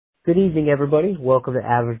Good evening, everybody. Welcome to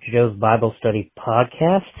Average Joe's Bible Study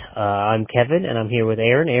Podcast. I'm Kevin, and I'm here with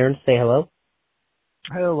Aaron. Aaron, say hello.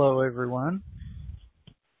 Hello, everyone.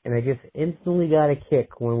 And I just instantly got a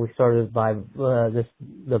kick when we started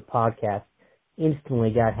the podcast.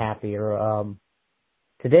 Instantly got happier.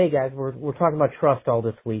 Today, guys, we're talking about trust all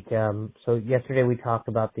this week. So yesterday we talked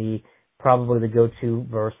about probably the go-to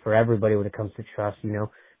verse for everybody when it comes to trust. You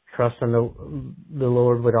know, trust on the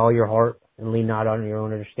Lord with all your heart and lean not on your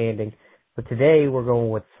own understanding. But today we're going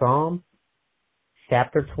with Psalm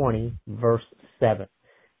chapter 20, verse 7.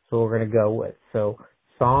 So we're going to go with. So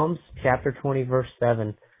Psalms chapter 20, verse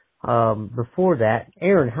 7. Before that,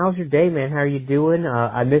 Aaron, how's your day, man? How are you doing?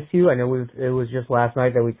 I miss you. I know it was just last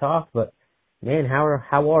night that we talked, but man, how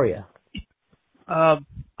are you?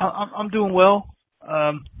 I'm doing well.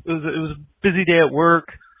 It was a busy day at work.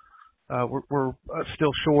 We're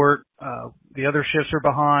still short. The other shifts are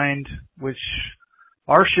behind, which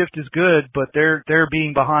our shift is good, but they're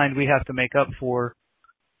being behind. We have to make up for.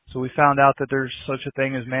 So we found out that there's such a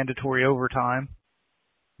thing as mandatory overtime.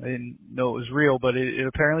 I didn't know it was real, but it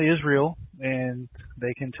apparently is real, and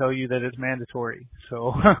they can tell you that it's mandatory.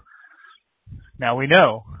 So now we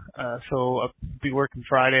know. So I'll be working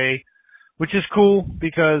Friday, which is cool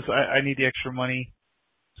because I need the extra money,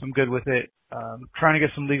 so I'm good with it. Trying to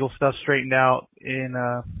get some legal stuff straightened out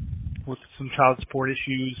with some child support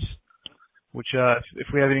issues, which if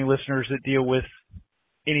we have any listeners that deal with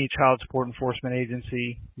any child support enforcement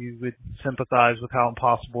agency, you would sympathize with how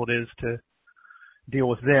impossible it is to deal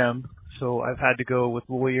with them. So I've had to go with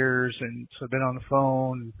lawyers, and so I've been on the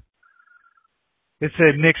phone. It's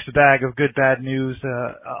a mixed bag of good, bad news.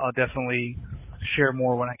 I'll definitely share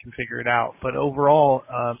more when I can figure it out. But overall,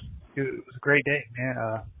 it was a great day,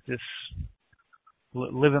 man. Just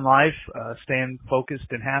living life, staying focused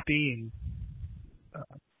and happy, and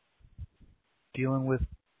dealing with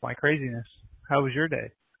my craziness. How was your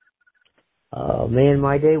day? Man,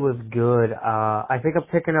 my day was good. I think I'm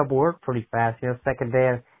picking up work pretty fast. You know, second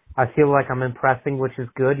day, I feel like I'm impressing, which is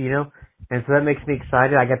good, you know, and so that makes me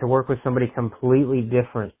excited. I got to work with somebody completely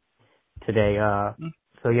different today.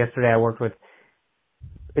 So yesterday I worked with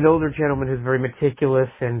an older gentleman who's very meticulous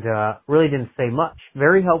and really didn't say much.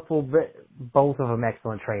 Very helpful, but both of them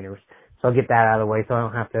excellent trainers. So I'll get that out of the way so I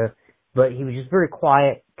don't have to. But he was just very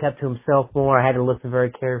quiet, kept to himself more. I had to listen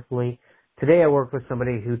very carefully. Today I worked with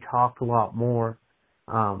somebody who talked a lot more.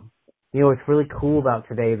 You know, what's really cool about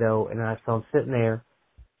today, though, so I'm sitting there,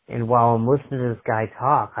 and while I'm listening to this guy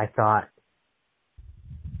talk, I thought,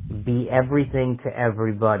 be everything to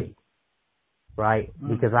everybody, right?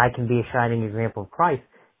 Because I can be a shining example of Christ.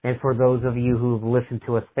 And for those of you who've listened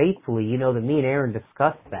to us faithfully, you know that me and Aaron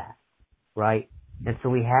discussed that, right? And so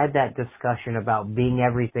we had that discussion about being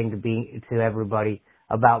everything to everybody,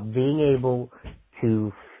 about being able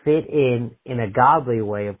to fit in a godly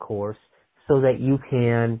way, of course, so that you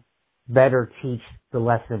can better teach the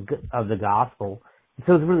lesson of the gospel. And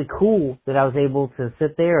so it was really cool that I was able to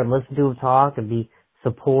sit there and listen to him talk and be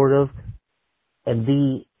supportive and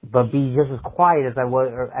be just as quiet as I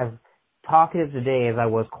was, or as talkative today as I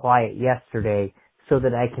was quiet yesterday, so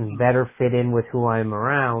that I can better fit in with who I'm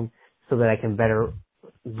around, so that I can better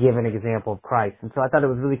give an example of Christ. And so I thought it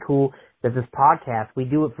was really cool that this podcast, we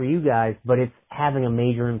do it for you guys, but it's having a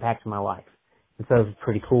major impact in my life. And so it was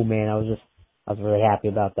pretty cool, man. I was really happy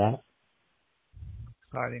about that.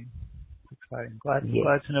 Exciting. Yeah.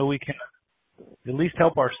 Glad to know we can at least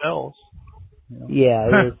help ourselves. You know? Yeah,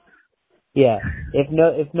 it is. Yeah.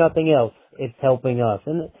 If nothing else, it's helping us.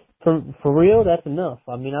 And for real, that's enough.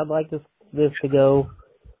 I mean, I'd like this to go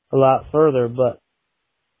a lot further, but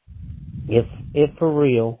if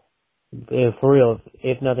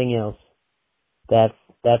nothing else,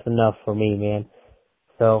 that's enough for me, man.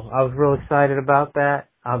 So I was real excited about that.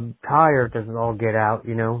 I'm tired as all get out,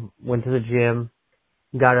 you know. Went to the gym,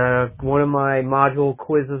 got one of my module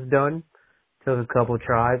quizzes done. Took a couple of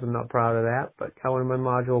tries. I'm not proud of that, but got one of my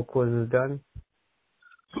module quizzes done.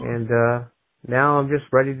 And now I'm just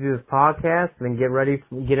ready to do this podcast and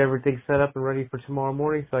then get everything set up and ready for tomorrow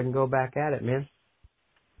morning so I can go back at it, man.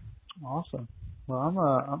 Awesome. Well,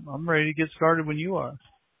 I'm ready to get started when you are.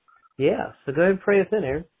 Yeah. So go ahead and pray us in,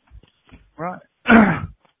 Aaron. Right.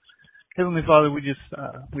 Heavenly Father, we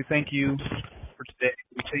thank you for today.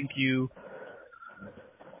 We thank you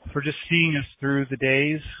for just seeing us through the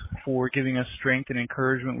days, for giving us strength and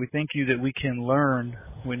encouragement. We thank you that we can learn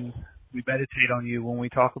when we meditate on you, when we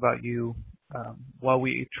talk about you, while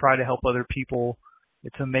we try to help other people.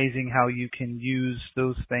 It's amazing how you can use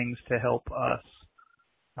those things to help us.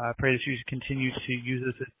 I pray that you continue to use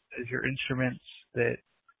us as your instruments, that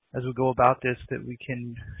as we go about this, that we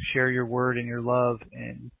can share your word and your love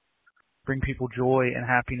and bring people joy and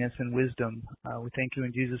happiness and wisdom. We thank you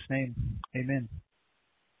in Jesus' name. Amen.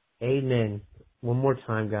 Amen. One more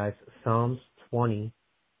time, guys. Psalms 20,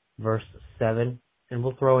 verse 7, and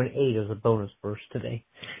we'll throw in 8 as a bonus verse today.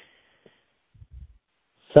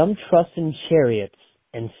 Some trust in chariots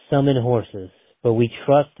and some in horses, but we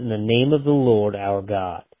trust in the name of the Lord our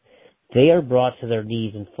God. They are brought to their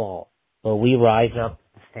knees and fall, but we rise up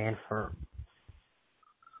and stand firm.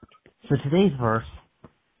 So today's verse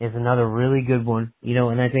is another really good one,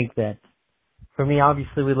 and I think that for me,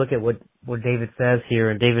 obviously, we look at what David says here,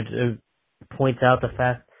 and David points out the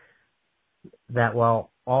fact that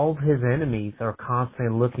while all of his enemies are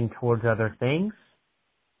constantly looking towards other things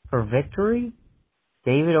for victory,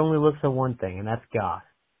 David only looks at one thing, and that's God,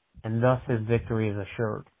 and thus his victory is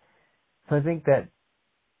assured. So I think that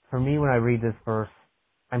for me, when I read this verse,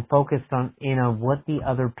 I'm focused on what the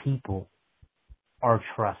other people are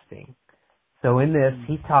trusting. So in this,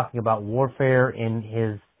 he's talking about warfare in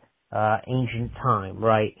his ancient time,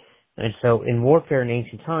 right? And so in warfare in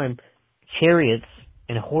ancient time, chariots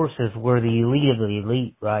and horses were the elite of the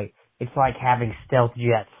elite, right? It's like having stealth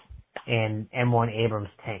jets and M1 Abrams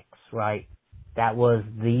tanks, right? That was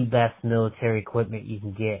the best military equipment you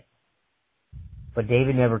can get. But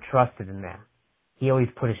David never trusted in that. He always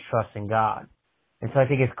put his trust in God. And so I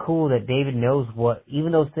think it's cool that David knows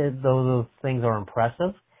even though those things are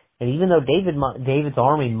impressive, and even though David's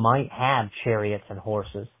army might have chariots and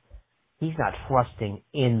horses, he's not trusting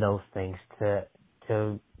in those things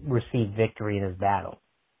to receive victory in his battle.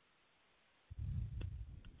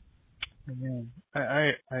 Amen.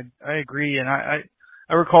 I agree, and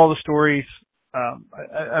I recall the stories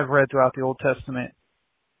I've read throughout the Old Testament.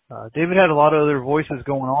 David had a lot of other voices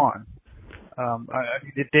going on.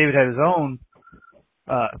 David had his own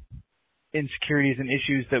insecurities and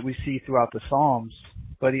issues that we see throughout the Psalms,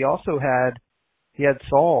 but he also had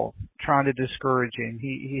Saul trying to discourage him.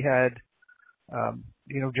 He had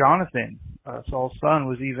Jonathan, Saul's son,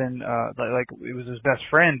 was even like it was his best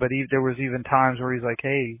friend, but there was even times where he's like,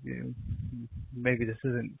 hey, maybe this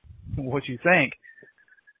isn't what you think.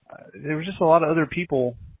 There was just a lot of other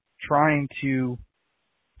people trying to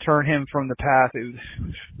turn him from the path.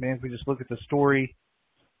 If we just look at the story,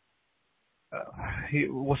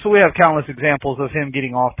 so we have countless examples of him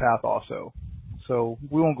getting off path also. So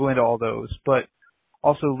we won't go into all those, but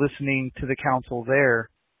also listening to the counsel there.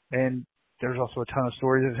 And there's also a ton of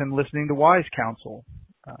stories of him listening to wise counsel.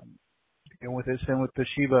 With his sin with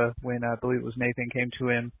Bathsheba, when I believe it was Nathan came to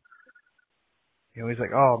him, he's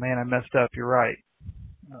like, oh man, I messed up. You're right.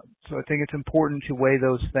 So I think it's important to weigh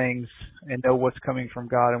those things and know what's coming from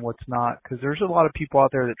God and what's not, because there's a lot of people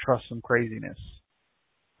out there that trust some craziness.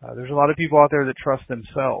 There's a lot of people out there that trust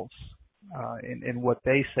themselves in what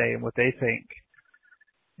they say and what they think,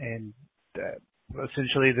 and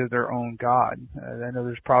essentially they're their own God. I know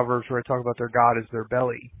there's Proverbs where I talk about their God is their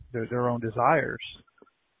belly, their own desires,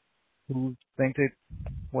 who think that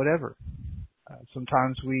whatever.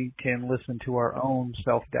 Sometimes we can listen to our own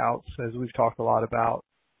self-doubts, as we've talked a lot about.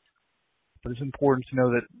 But it's important to know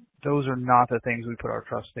that those are not the things we put our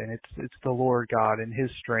trust in. It's the Lord God and His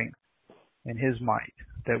strength and His might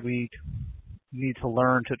that we need to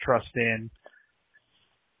learn to trust in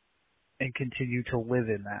and continue to live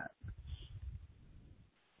in that.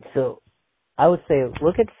 So I would say,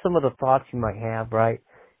 look at some of the thoughts you might have, right?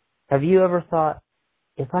 Have you ever thought,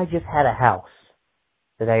 if I just had a house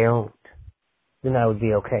that I owned, then I would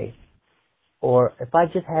be okay? Or if I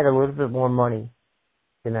just had a little bit more money,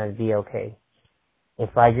 then I'd be okay?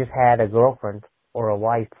 If I just had a girlfriend or a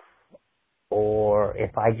wife, or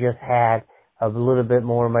if I just had a little bit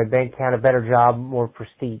more in my bank account, a better job, more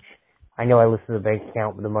prestige. I know I listed the bank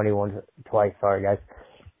account with the money once, twice, sorry guys.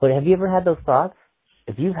 But have you ever had those thoughts?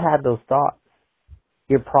 If you've had those thoughts,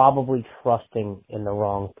 you're probably trusting in the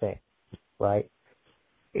wrong thing, right?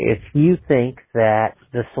 If you think that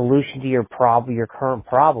the solution to your current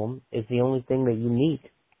problem, is the only thing that you need,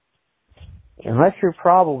 unless your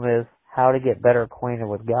problem is how to get better acquainted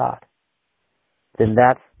with God, then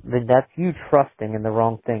that's you trusting in the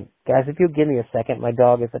wrong thing. Guys, if you'll give me a second, my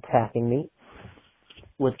dog is attacking me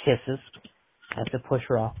with kisses. I have to push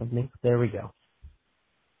her off of me. There we go.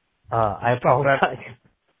 I apologize.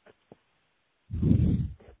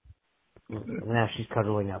 Now she's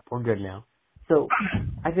cuddling up. We're good now. So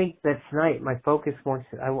I think that tonight my focus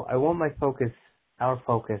I want my focus, our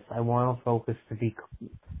focus, I want our focus to be,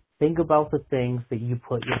 think about the things that you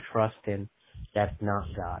put your trust in that's not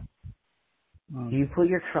God. Do you put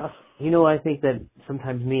your trust, I think that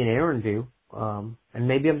sometimes me and Aaron do, and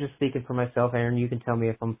maybe I'm just speaking for myself. Aaron, you can tell me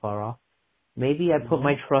if I'm far off. Maybe I put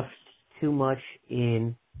my trust too much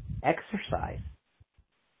in exercise.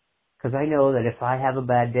 Because I know that if I have a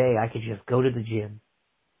bad day, I could just go to the gym.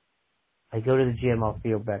 I go to the gym, I'll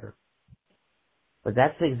feel better. But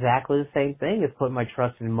that's exactly the same thing as putting my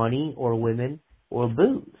trust in money or women or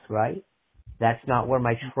booze, right? That's not where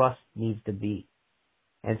my trust needs to be.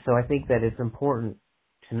 And so I think that it's important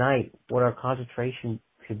tonight, what our concentration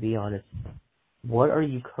should be on is, what are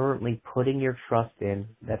you currently putting your trust in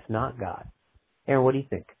that's not God? Aaron, what do you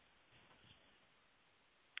think?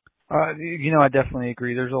 I definitely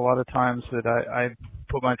agree. There's a lot of times that I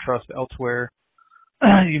put my trust elsewhere.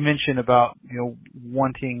 You mentioned about,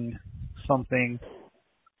 wanting something.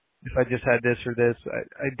 If I just had this or this,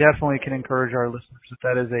 I definitely can encourage our listeners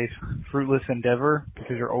that is a fruitless endeavor,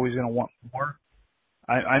 because you're always going to want more.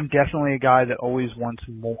 I'm definitely a guy that always wants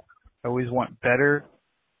more. I always want better.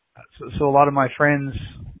 So a lot of my friends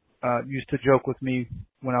used to joke with me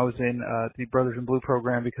when I was in the Brothers in Blue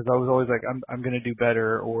program, because I was always like, I'm going to do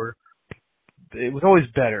better, or it was always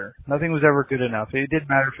better. Nothing was ever good enough. It didn't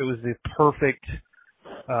matter if it was the perfect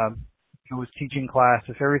it was teaching class,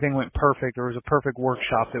 if everything went perfect, or it was a perfect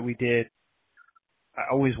workshop that we did. I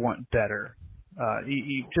always want better.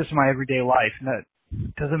 Just my everyday life. And that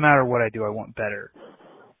doesn't matter what I do, I want better.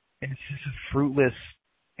 And it's just a fruitless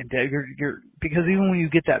endeavor. Because even when you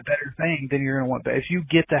get that better thing, then you're going to want better. If you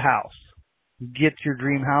get the house, get your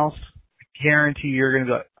dream house, I guarantee you're going to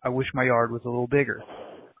be like, I wish my yard was a little bigger.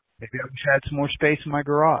 Maybe I wish I had some more space in my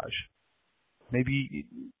garage. Maybe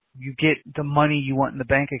you get the money you want in the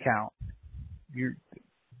bank account.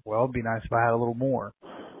 It'd be nice if I had a little more.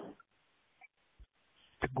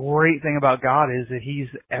 The great thing about God is that He's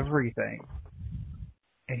everything.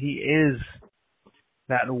 And He is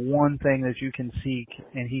that one thing that you can seek,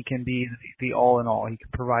 and He can be the all in all. He can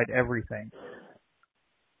provide everything.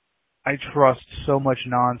 I trust so much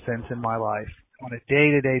nonsense in my life on a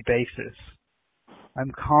day-to-day basis.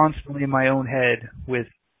 I'm constantly in my own head with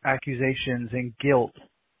accusations and guilt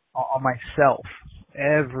on myself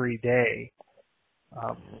every day.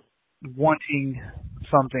 Wanting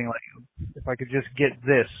something like, if I could just get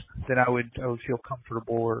this, then I would feel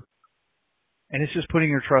comfortable. And it's just putting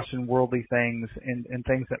your trust in worldly things and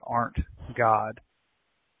things that aren't God.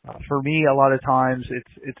 For me, a lot of times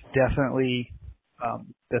it's definitely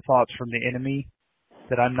the thoughts from the enemy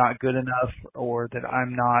that I'm not good enough, or that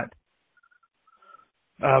I'm not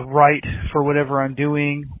right for whatever I'm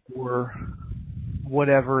doing, or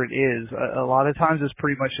whatever it is. A lot of times it's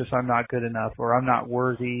pretty much just I'm not good enough, or I'm not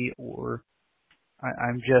worthy, or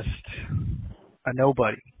I'm just a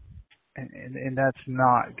nobody. And that's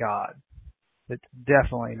not God. It's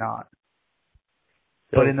definitely not.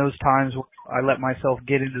 But in those times where I let myself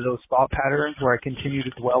get into those thought patterns where I continue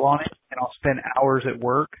to dwell on it, and I'll spend hours at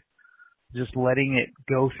work just letting it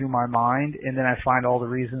go through my mind, and then I find all the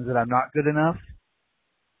reasons that I'm not good enough,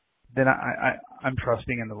 then I'm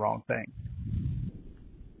trusting in the wrong thing.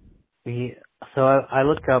 So I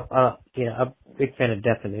looked up, I'm a big fan of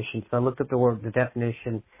definitions. So I looked up the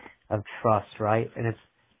definition of trust, right? And it's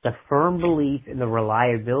the firm belief in the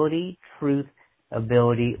reliability, truth,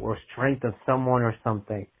 ability, or strength of someone or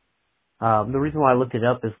something. The reason why I looked it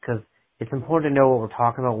up is because it's important to know what we're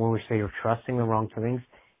talking about when we say you're trusting the wrong things.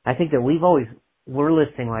 I think that we're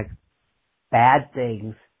listing like bad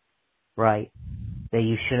things, right, that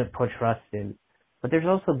you shouldn't put trust in. But there's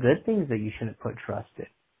also good things that you shouldn't put trust in.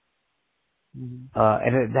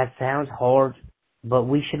 And that sounds hard, but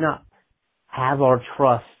we should not have our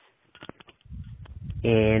trust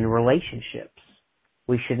in relationships.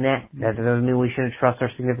 We should not. That doesn't mean we shouldn't trust our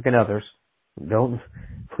significant others.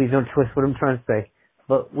 Please don't twist what I'm trying to say.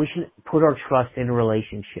 But we should put our trust in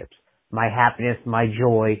relationships. My happiness, my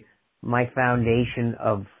joy, my foundation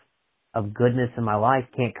of goodness in my life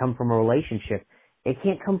can't come from a relationship. It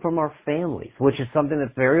can't come from our families, which is something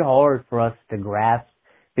that's very hard for us to grasp,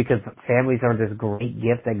 because families are this great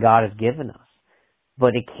gift that God has given us.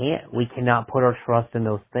 But we cannot put our trust in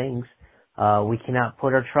those things. We cannot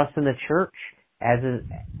put our trust in the church as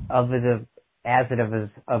of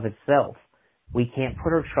itself. We can't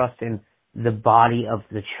put our trust in the body of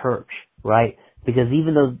the church, right? Because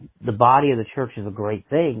even though the body of the church is a great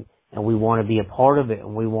thing, and we want to be a part of it,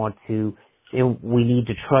 and we need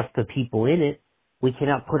to trust the people in it, we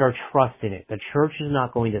cannot put our trust in it. The church is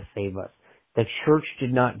not going to save us. The church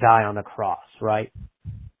did not die on the cross, right?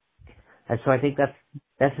 And so I think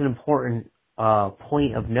that's an important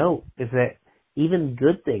point of note, is that even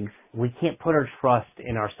good things, we can't put our trust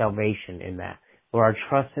in our salvation in that, or our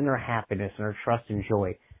trust in our happiness and our trust in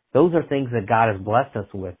joy. Those are things that God has blessed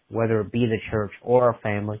us with, whether it be the church or our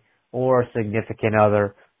family or a significant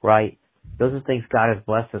other, right? Those are things God has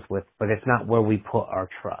blessed us with, but it's not where we put our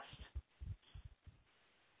trust.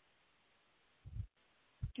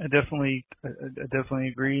 I definitely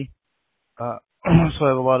agree. So I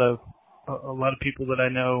have a lot of people that I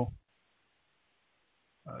know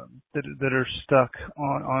that are stuck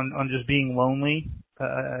on just being lonely.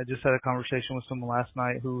 I just had a conversation with someone last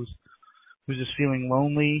night who's just feeling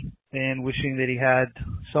lonely and wishing that he had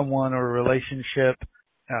someone or a relationship.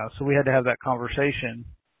 So we had to have that conversation,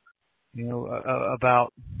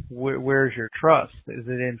 about where's your trust? Is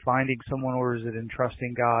it in finding someone, or is it in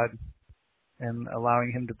trusting God and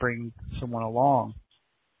allowing Him to bring someone along?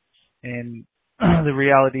 And the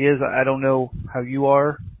reality is, I don't know how you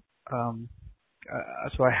are. Um,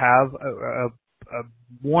 so I have a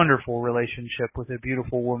wonderful relationship with a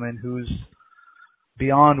beautiful woman who's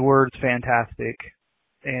beyond words fantastic,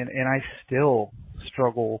 and I still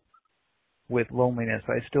struggle with loneliness.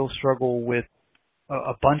 I still struggle with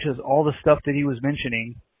a bunch of all the stuff that he was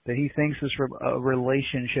mentioning that he thinks this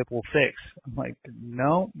relationship will fix. I'm like,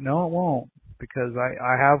 no, it won't, because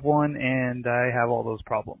I have one and I have all those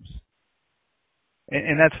problems.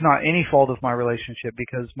 And that's not any fault of my relationship,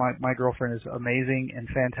 because my girlfriend is amazing and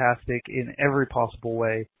fantastic in every possible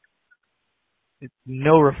way. It's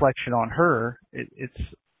no reflection on her. It's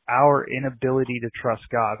our inability to trust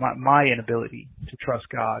God, my inability to trust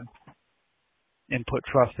God and put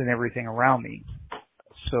trust in everything around me.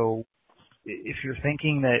 So if you're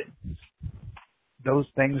thinking that those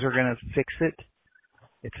things are going to fix it,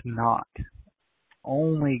 it's not.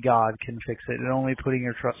 Only God can fix it, and only putting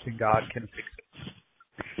your trust in God can fix it.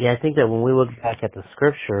 Yeah, I think that when we look back at the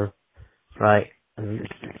scripture, right,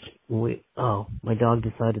 my dog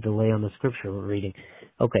decided to lay on the scripture we're reading.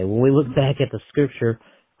 Okay, when we look back at the scripture,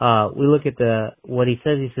 we look at what he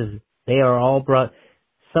says, they are all brought,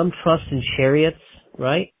 some trust in chariots,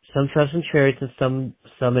 right? Some trust in chariots and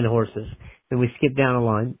some in horses. Then we skip down a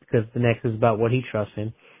line, because the next is about what he trusts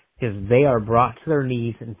in, because they are brought to their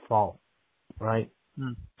knees and fall, right?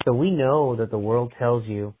 So we know that the world tells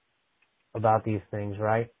you about these things,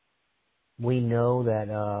 right? We know that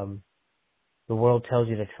the world tells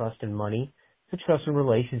you to trust in money, to trust in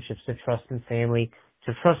relationships, to trust in family,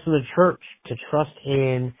 to trust in the church, to trust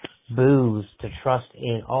in booze, to trust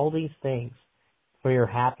in all these things for your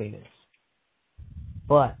happiness.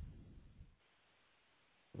 But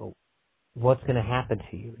what's going to happen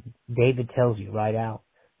to you? David tells you right out.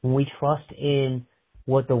 When we trust in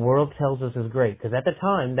what the world tells us is great, because at the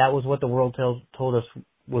time, that was what the world told us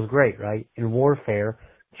was great, right? In warfare,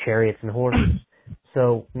 chariots and horses.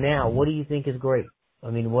 So now, what do you think is great?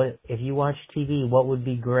 I mean, if you watch TV, what would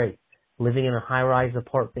be great? Living in a high-rise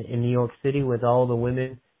apartment in New York City with all the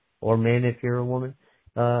women, or men if you're a woman,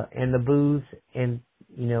 and the booze, and,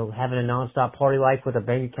 having a nonstop party life with a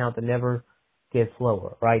bank account that never gets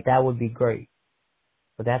lower, right? That would be great.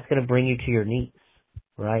 But that's going to bring you to your knees,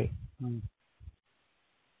 right?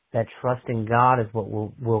 That trust in God is what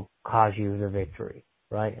will cause you the victory,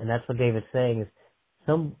 right? And that's what David's saying is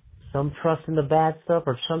some trust in the bad stuff,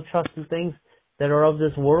 or some trust in things that are of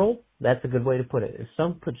this world. That's a good way to put it.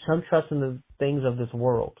 Some put some trust in the things of this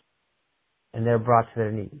world, and they're brought to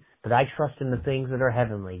their knees. But I trust in the things that are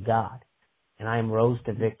heavenly, God, and I am rose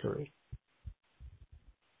to victory.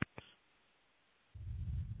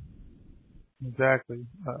 Exactly.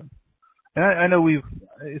 And I know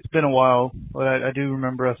it's been a while, but I do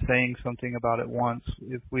remember us saying something about it once.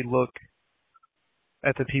 If we look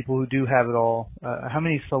at the people who do have it all, how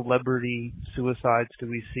many celebrity suicides do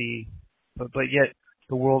we see? But yet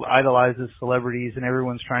the world idolizes celebrities, and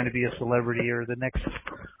everyone's trying to be a celebrity or the next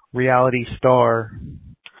reality star.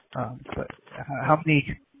 But how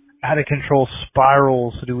many out of control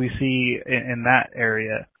spirals do we see in that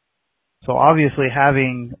area? So obviously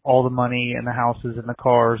having all the money and the houses and the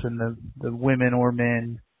cars and the women or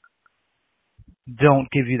men don't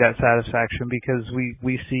give you that satisfaction, because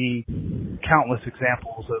we see countless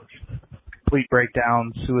examples of complete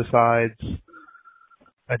breakdowns, suicides,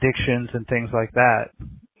 addictions, and things like that.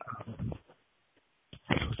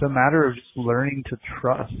 It's a matter of just learning to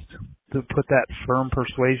trust, to put that firm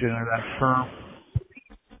persuasion or that firm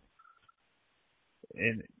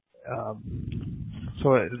in. So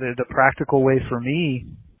the practical way for me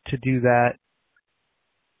to do that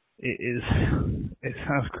is, it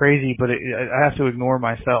sounds crazy, but I have to ignore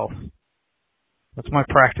myself. That's my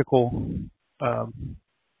practical,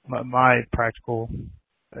 my practical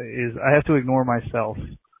is I have to ignore myself,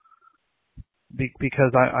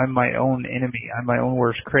 because I'm my own enemy. I'm my own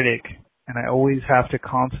worst critic, and I always have to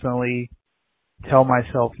constantly tell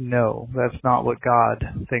myself, no, that's not what God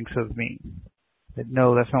thinks of me. That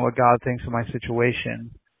no, that's not what God thinks of my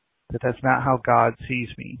situation. That's not how God sees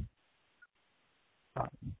me.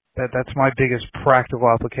 That's my biggest practical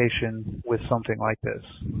application with something like this.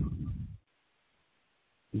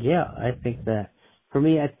 Yeah, I think that. For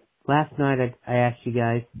me, last night I asked you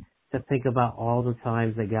guys to think about all the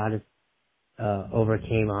times that God has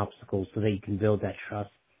overcame obstacles so that you can build that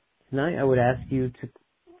trust. Tonight I would ask you to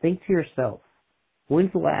think to yourself,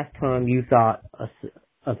 when's the last time you thought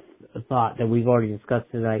a thought that we've already discussed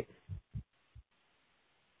tonight,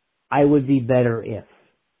 I would be better if,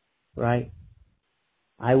 right?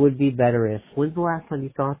 I would be better if. When's the last time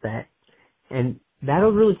you thought that? And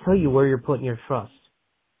that'll really tell you where you're putting your trust.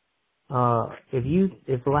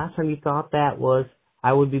 If the last time you thought that was,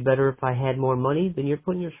 I would be better if I had more money, then you're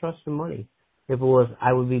putting your trust in money. If it was,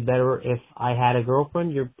 I would be better if I had a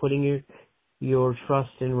girlfriend, you're putting your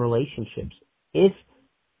trust in relationships. Even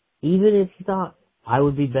if you thought, I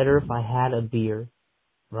would be better if I had a beer,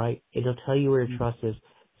 right? It'll tell you where your trust is.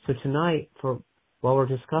 So tonight, while we're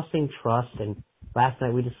discussing trust, and last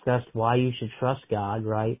night we discussed why you should trust God,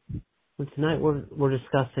 right? But tonight we're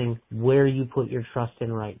discussing where you put your trust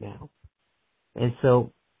in right now. And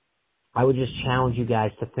so I would just challenge you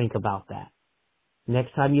guys to think about that.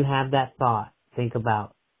 Next time you have that thought, think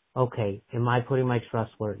about, okay, am I putting my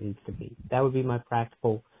trust where it needs to be? That would be my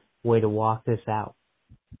practical way to walk this out.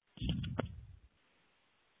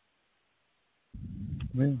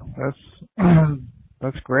 Man,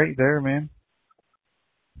 that's great there, man.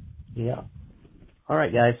 Yeah. All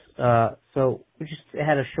right, guys. So we just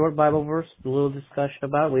had a short Bible verse, a little discussion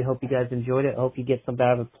about it. We hope you guys enjoyed it. I hope you get something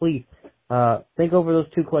out of it. Please think over those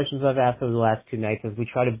 2 questions I've asked over the last 2 nights as we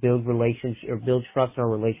try to build trust in our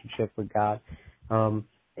relationship with God.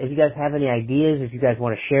 If you guys have any ideas, if you guys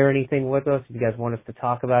want to share anything with us, if you guys want us to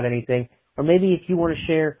talk about anything, or maybe if you want to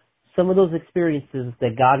share some of those experiences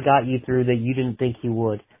that God got you through that you didn't think He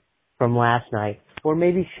would from last night, or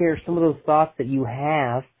maybe share some of those thoughts that you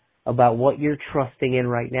have about what you're trusting in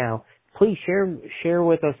right now, please share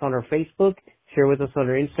with us on our Facebook, share with us on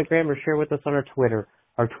our Instagram, or share with us on our Twitter.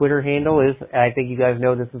 Our Twitter handle is, I think you guys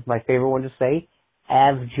know this is my favorite one to say,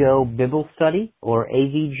 AVJO Bible Study, or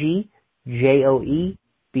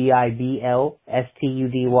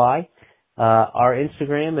AVGJOEBIBLSTUDY. Our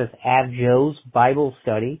Instagram is AVJO's Bible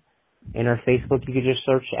Study, and our Facebook you can just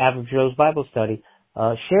search AVJO's Bible Study.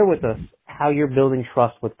 Share with us how you're building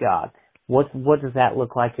trust with God. What does that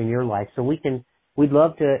look like in your life? So we'd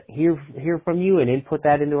love to hear from you and input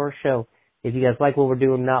that into our show. If you guys like what we're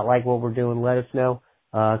doing, not like what we're doing, let us know.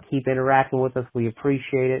 Keep interacting with us. We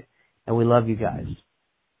appreciate it, and we love you guys.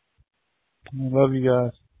 I love you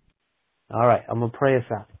guys. All right, I'm going to pray us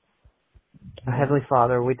out. Heavenly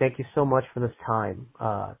Father, we thank you so much for this time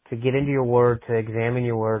to get into your word, to examine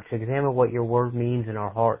your word, to examine what your word means in our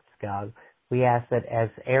hearts, God. We ask that as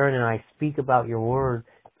Aaron and I speak about your word,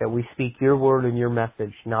 that we speak your word and your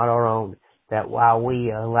message, not our own. That while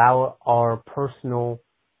we allow our personal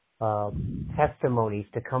testimonies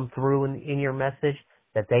to come through in your message,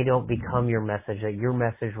 that they don't become your message, that your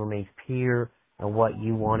message remains pure and what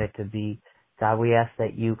you want it to be. God, we ask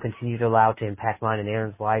that you continue to allow it to impact mine and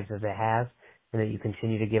Aaron's lives as it has, and that you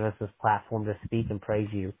continue to give us this platform to speak and praise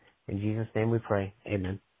you. In Jesus' name we pray.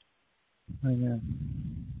 Amen. Amen.